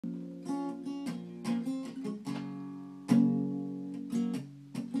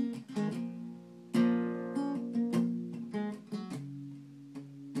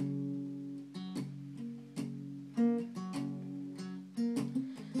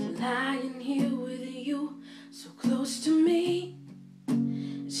lying here with you, so close to me.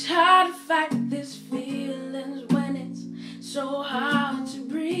 It's hard to fight these feelings when it's so hard to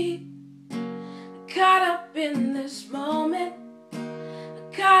breathe. Caught up in this moment,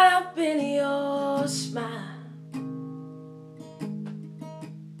 caught up in your smile.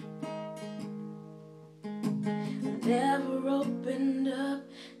 I never opened up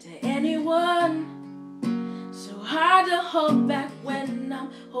to anyone, so hard to hold back when I'm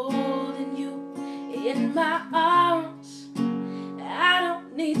holding you in my arms. I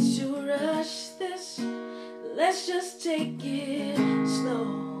don't need to rush this, let's just take it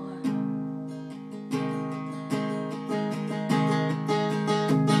slow.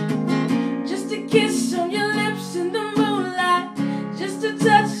 Just a kiss on your lips in the moonlight, just a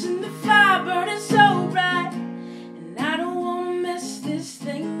touch in the fire burning so bright. And I don't wanna mess this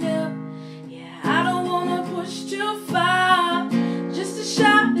thing up, yeah, I don't wanna push too far. Just a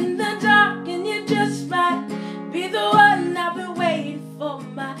shot in the dark and you just might be the one I've been waiting for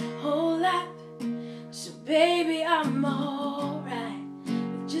my whole life. So baby, I'm alright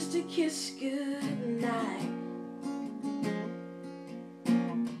with just a kiss goodnight.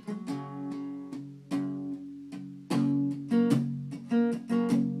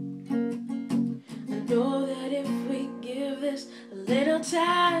 Know that if we give this a little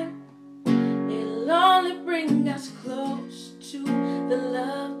time, it'll only bring us close to the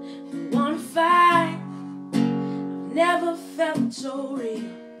love we wanna find. I've never felt so real,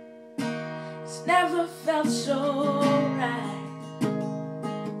 it's never felt so right.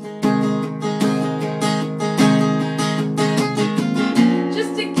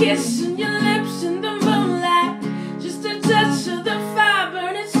 Just a kiss on your lips in the moonlight, just a touch of the fire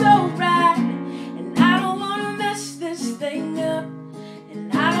burning so bright. And I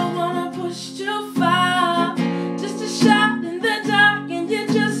don't wanna push too far. Just a shot in the dark and you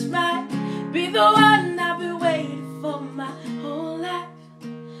just might be the one I've been waiting for my whole life.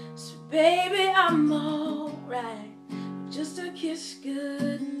 So baby, I'm alright with just a kiss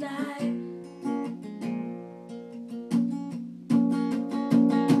goodnight.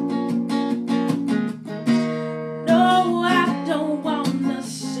 No, I don't wanna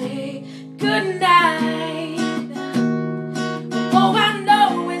say goodnight. Oh, I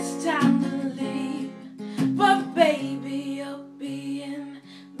know it's time to leave, but baby, you'll be in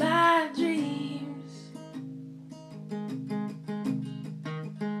my dreams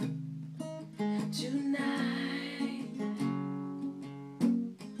tonight,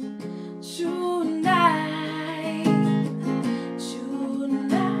 tonight,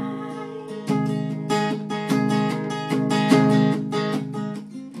 tonight.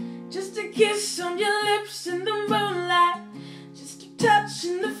 Just a kiss on your lips in the moonlight,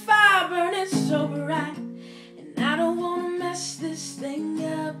 touching the fire burning so bright. And I don't wanna mess this thing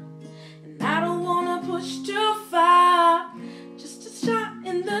up, and I don't wanna push too far. Just a shot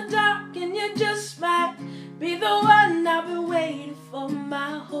in the dark and you just might be the one I've been waiting for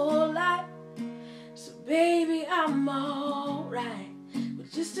my whole life. So baby, I'm alright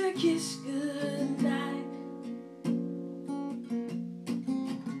with just a kiss goodnight.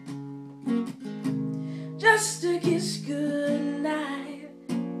 Just a kiss goodnight.